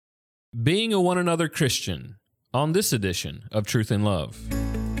Being a one another Christian on this edition of Truth in Love.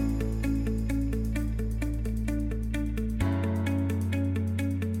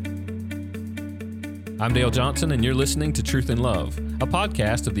 I'm Dale Johnson, and you're listening to Truth in Love, a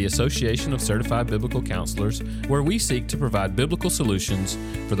podcast of the Association of Certified Biblical Counselors, where we seek to provide biblical solutions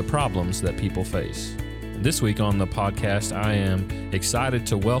for the problems that people face. This week on the podcast, I am excited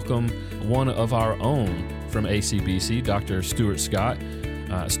to welcome one of our own from ACBC, Dr. Stuart Scott.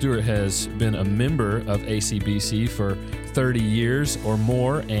 Stuart has been a member of ACBC for 30 years or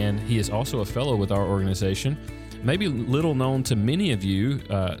more, and he is also a fellow with our organization. Maybe little known to many of you,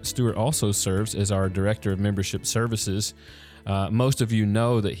 Stuart also serves as our Director of Membership Services. Most of you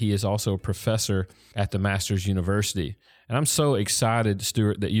know that he is also a professor at the Masters University. And I'm so excited,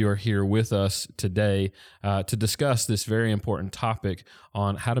 Stuart, that you are here with us today to discuss this very important topic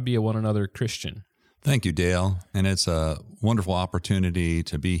on how to be a one another Christian. Thank you, Dale. And it's a wonderful opportunity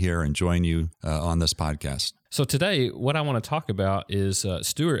to be here and join you on this podcast. So today, what I want to talk about is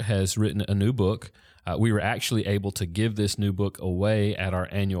Stuart has written a new book. We were actually able to give this new book away at our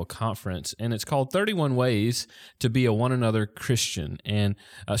annual conference, and it's called 31 Ways to Be a One Another Christian. And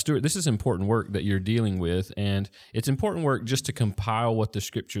Stuart, this is important work that you're dealing with, and it's important work just to compile what the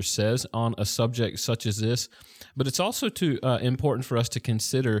Scripture says on a subject such as this, but it's also important for us to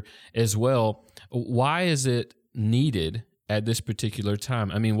consider as well, why is it needed at this particular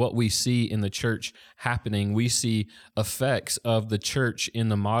time? I mean, what we see in the church happening, we see effects of the church in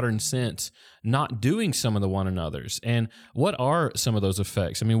the modern sense not doing some of the one another's. And what are some of those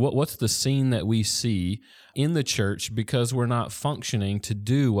effects? I mean, what's the scene that we see in the church because we're not functioning to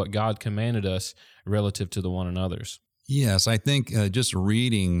do what God commanded us relative to the one another's? Yes, I think just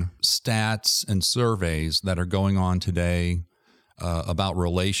reading stats and surveys that are going on today about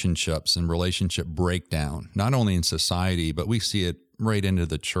relationships and relationship breakdown, not only in society, but we see it right into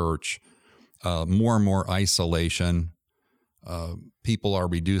the church. More and more isolation. People are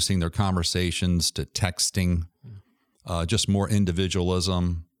reducing their conversations to texting, just more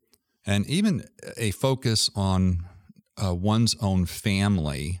individualism, and even a focus on one's own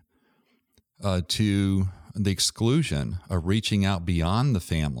family to the exclusion of reaching out beyond the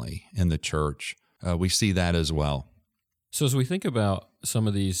family in the church. We see that as well. So as we think about some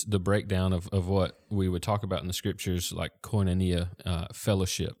of these, the breakdown of what we would talk about in the Scriptures, like koinonia,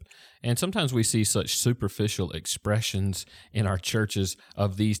 fellowship, and sometimes we see such superficial expressions in our churches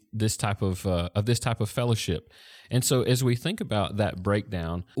of this type of fellowship. And so as we think about that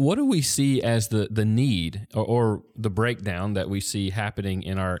breakdown, what do we see as the need or the breakdown that we see happening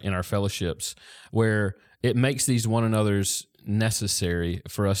in our fellowships, where it makes these one another's necessary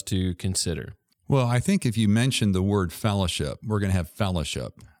for us to consider? Well, I think if you mention the word fellowship, we're going to have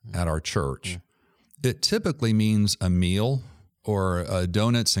fellowship at our church. It typically means a meal or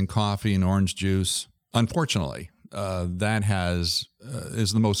donuts and coffee and orange juice. Unfortunately, that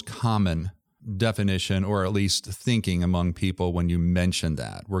is the most common definition, or at least thinking among people when you mention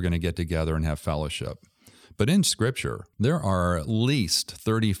that. We're going to get together and have fellowship. But in Scripture, there are at least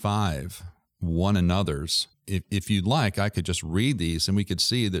 35 one another's. If you'd like, I could just read these and we could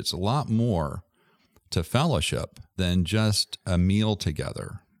see that it's a lot more to fellowship than just a meal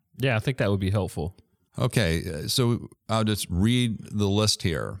together. Yeah, I think that would be helpful. Okay, so I'll just read the list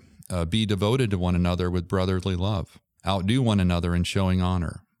here. Be devoted to one another with brotherly love. Outdo one another in showing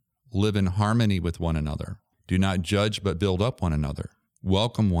honor. Live in harmony with one another. Do not judge but build up one another.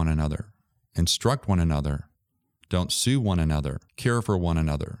 Welcome one another. Instruct one another. Don't sue one another. Care for one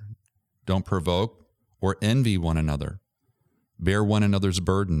another. Don't provoke or envy one another. Bear one another's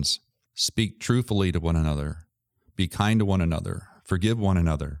burdens. Speak truthfully to one another. Be kind to one another. Forgive one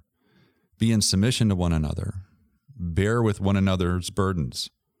another. Be in submission to one another. Bear with one another's burdens.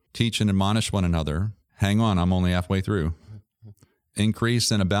 Teach and admonish one another. Hang on, I'm only halfway through.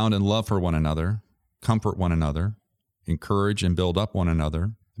 Increase and abound in love for one another. Comfort one another. Encourage and build up one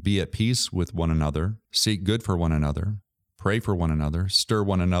another. Be at peace with one another. Seek good for one another. Pray for one another. Stir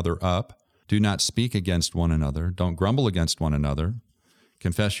one another up. Do not speak against one another. Don't grumble against one another.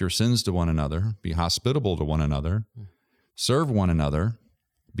 Confess your sins to one another. Be hospitable to one another. Serve one another.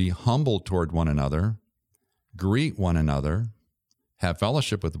 Be humble toward one another. Greet one another. Have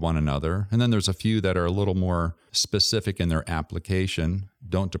fellowship with one another. And then there's a few that are a little more specific in their application.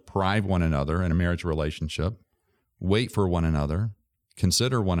 Don't deprive one another in a marriage relationship. Wait for one another.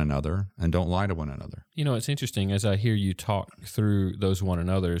 consider one another, and don't lie to one another. You know, it's interesting as I hear you talk through those one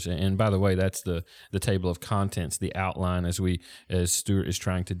another's, and by the way, that's the table of contents, the outline as Stuart is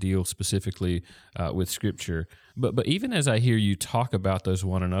trying to deal specifically with Scripture. But even as I hear you talk about those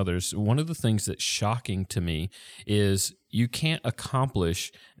one another's, one of the things that's shocking to me is you can't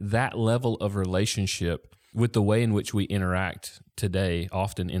accomplish that level of relationship with the way in which we interact today,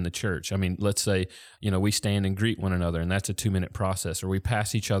 often in the church. I mean, let's say, we stand and greet one another, and that's a 2-minute process, or we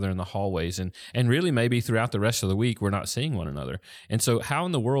pass each other in the hallways, and really maybe throughout the rest of the week, we're not seeing one another. And so how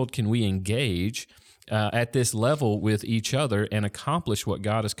in the world can we engage at this level with each other and accomplish what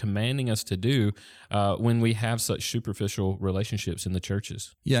God is commanding us to do when we have such superficial relationships in the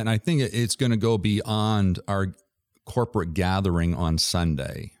churches? Yeah, and I think it's going to go beyond our corporate gathering on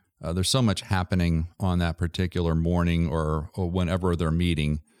Sunday. There's so much happening on that particular morning or whenever they're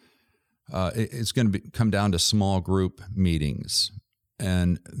meeting. It's going to come down to small group meetings,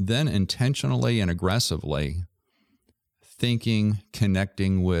 and then intentionally and aggressively thinking,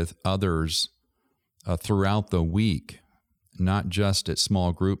 connecting with others throughout the week, not just at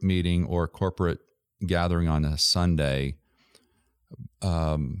small group meeting or corporate gathering on a Sunday.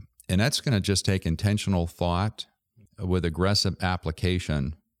 And that's going to just take intentional thought with aggressive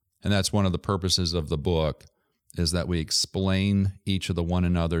application. And that's one of the purposes of the book, is that we explain each of the one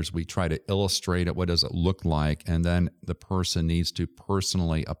another's. We try to illustrate it. What does it look like? And then the person needs to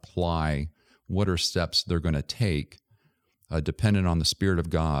personally apply what are steps they're going to take, dependent on the Spirit of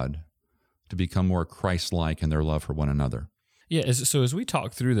God, to become more Christ-like in their love for one another. Yeah, so as we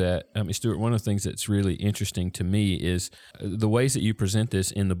talk through that, Stuart, one of the things that's really interesting to me is the ways that you present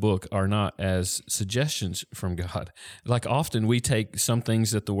this in the book are not as suggestions from God. Like often we take some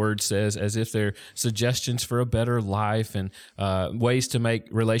things that the Word says as if they're suggestions for a better life and ways to make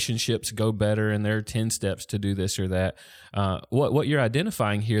relationships go better, and there are 10 steps to do this or that. What you're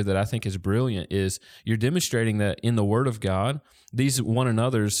identifying here that I think is brilliant is you're demonstrating that in the Word of God, these one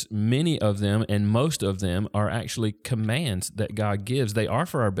another's, many of them and most of them are actually commands that God gives. They are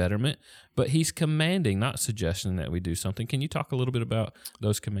for our betterment, but He's commanding, not suggesting that we do something. Can you talk a little bit about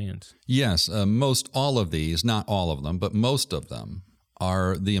those commands? Yes, most all of these, not all of them, but most of them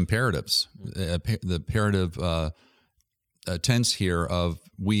are the imperatives. The imperative tense here of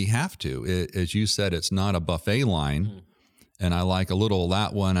we have to. As you said, it's not a buffet line, and I like a little of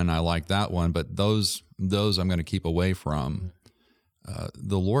that one and I like that one, but those I'm going to keep away from.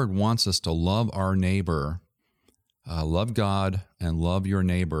 The Lord wants us to love our neighbor, love God, and love your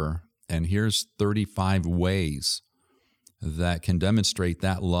neighbor. And here's 35 ways that can demonstrate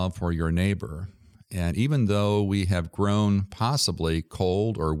that love for your neighbor. And even though we have grown possibly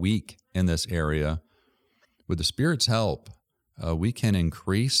cold or weak in this area, with the Spirit's help, we can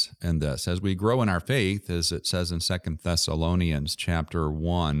increase in this. As we grow in our faith, as it says in 2 Thessalonians chapter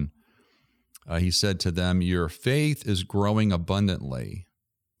 1, he said to them, your faith is growing abundantly,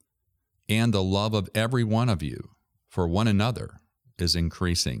 and the love of every one of you for one another is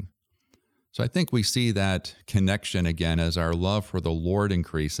increasing. So I think we see that connection again as our love for the Lord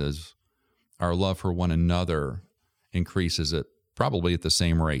increases, our love for one another increases at probably at the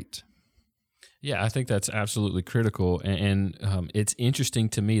same rate. Yeah, I think that's absolutely critical. And it's interesting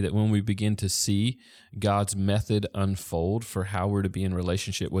to me that when we begin to see God's method unfold for how we're to be in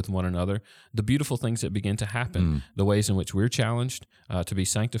relationship with one another, the beautiful things that begin to happen, the ways in which we're challenged to be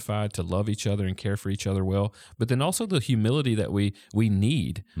sanctified, to love each other and care for each other well, but then also the humility that we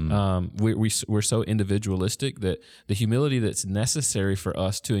need. We're so individualistic that the humility that's necessary for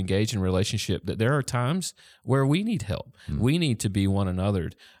us to engage in relationship, that there are times where we need help. We need to be one another.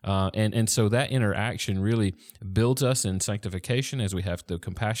 And so that interaction really builds us in sanctification as we have the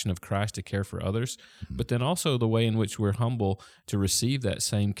compassion of Christ to care for others, but then also the way in which we're humble to receive that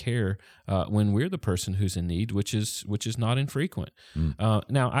same care when we're the person who's in need, which is not infrequent.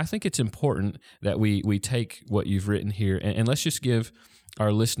 Now, I think it's important that we take what you've written here, and let's just give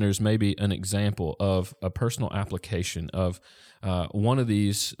our listeners maybe an example of a personal application of one of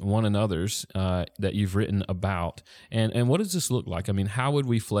these one another's that you've written about. And what does this look like? I mean, how would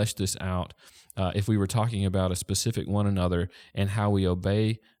we flesh this out if we were talking about a specific one another and how we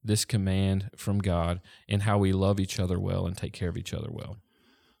obey this command from God and how we love each other well and take care of each other well?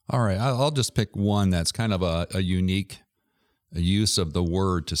 All right, I'll just pick one that's kind of a unique use of the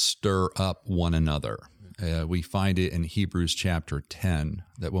word to stir up one another. We find it in Hebrews chapter 10,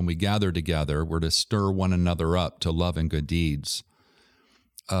 that when we gather together, we're to stir one another up to love and good deeds.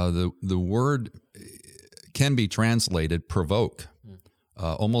 The word can be translated provoke,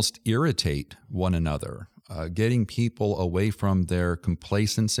 almost irritate one another, getting people away from their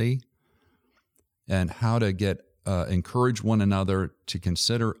complacency and how to get encourage one another to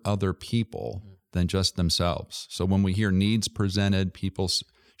consider other people than just themselves. So when we hear needs presented, people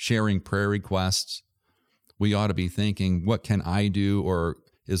sharing prayer requests, we ought to be thinking, what can I do, or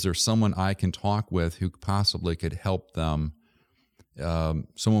is there someone I can talk with who possibly could help them?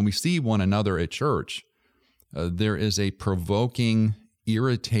 So when we see one another at church, there is a provoking,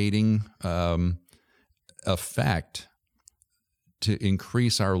 irritating effect to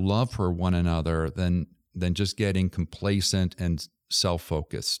increase our love for one another than just getting complacent and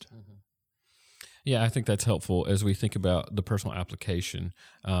self-focused. Yeah, I think that's helpful as we think about the personal application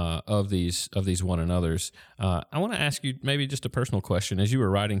of these one another's. I want to ask you maybe just a personal question. As you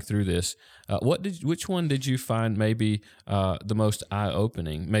were writing through this, which one did you find maybe the most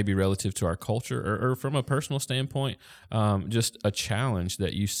eye-opening, maybe relative to our culture, or from a personal standpoint, just a challenge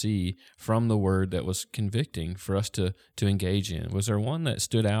that you see from the Word that was convicting for us to engage in? Was there one that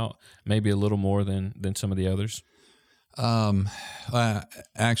stood out maybe a little more than some of the others?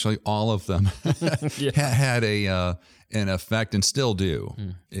 Actually, all of them had an effect and still do.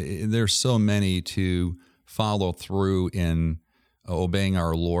 There's so many to follow through in obeying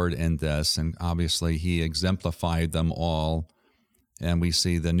our Lord in this, and obviously He exemplified them all, and we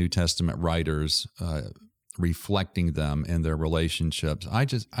see the New Testament writers reflecting them in their relationships. I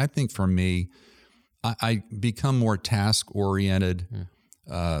think for me, I become more task-oriented,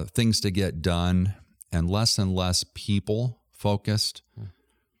 things to get done, and less people-focused.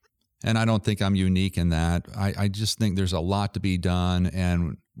 And I don't think I'm unique in that. I just think there's a lot to be done,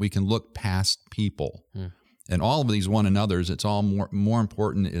 and we can look past people. And all of these one another's, it's all more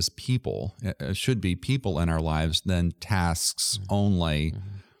important is people. It should be people in our lives than tasks only.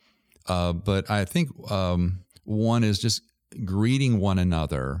 But I think one is just greeting one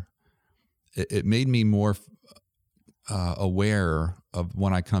another. It made me more aware of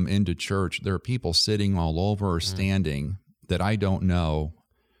when I come into church, there are people sitting all over or standing that I don't know,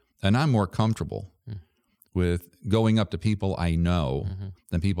 and I'm more comfortable with going up to people I know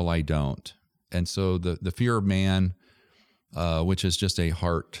than people I don't. And so the fear of man, which is just a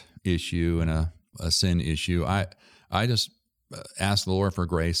heart issue and a sin issue, I just ask the Lord for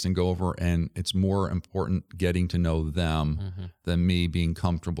grace and go over, and it's more important getting to know them than me being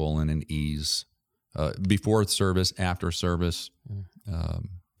comfortable and in ease. Before service, after service,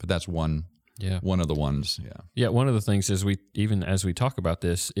 but that's one of the ones. One of the things as we talk about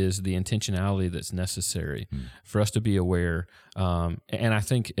this is the intentionality that's necessary for us to be aware. And I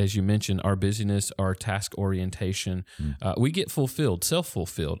think, as you mentioned, our busyness, our task orientation, we get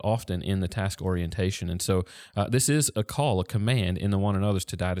self-fulfilled often in the task orientation. And so this is a call, a command in the one another's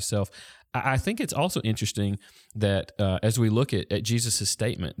to die to self. I think it's also interesting that as we look at Jesus'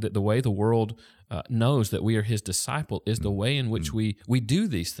 statement, that the way the world knows that we are His disciple is the way in which we do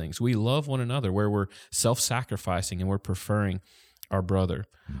these things. We love one another, where we're self-sacrificing and we're preferring our brother.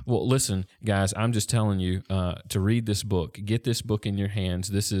 Well, listen, guys, I'm just telling you to read this book. Get this book in your hands.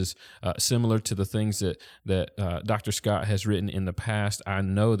 This is similar to the things that Dr. Scott has written in the past. I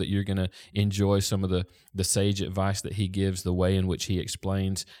know that you're going to enjoy some of the sage advice that he gives, the way in which he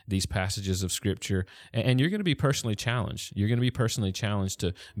explains these passages of Scripture, and you're going to be personally challenged. You're going to be personally challenged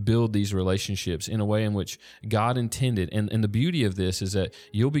to build these relationships in a way in which God intended. And the beauty of this is that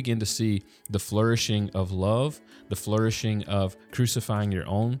you'll begin to see the flourishing of love, the flourishing of crucifying your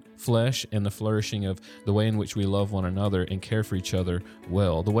own flesh, and the flourishing of the way in which we love one another and care for each other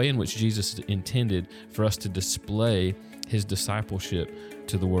well, the way in which Jesus intended for us to display His discipleship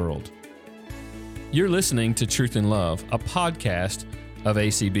to the world. You're listening to Truth in Love, a podcast of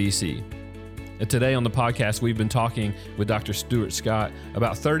ACBC. Today on the podcast, we've been talking with Dr. Stuart Scott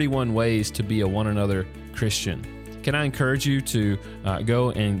about 31 ways to be a one another Christian. Can I encourage you to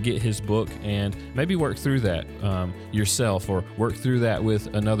go and get his book and maybe work through that yourself, or work through that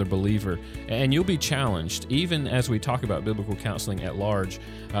with another believer? And you'll be challenged, even as we talk about biblical counseling at large.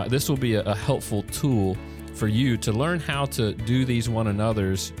 This will be a helpful tool for you to learn how to do these one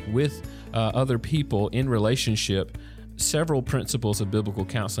another's with other people in relationship. Several principles of biblical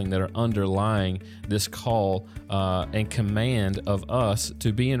counseling that are underlying this call and command of us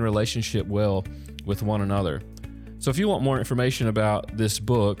to be in relationship well with one another. So if you want more information about this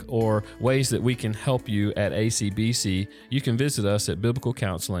book or ways that we can help you at ACBC, you can visit us at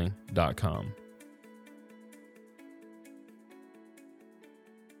biblicalcounseling.com.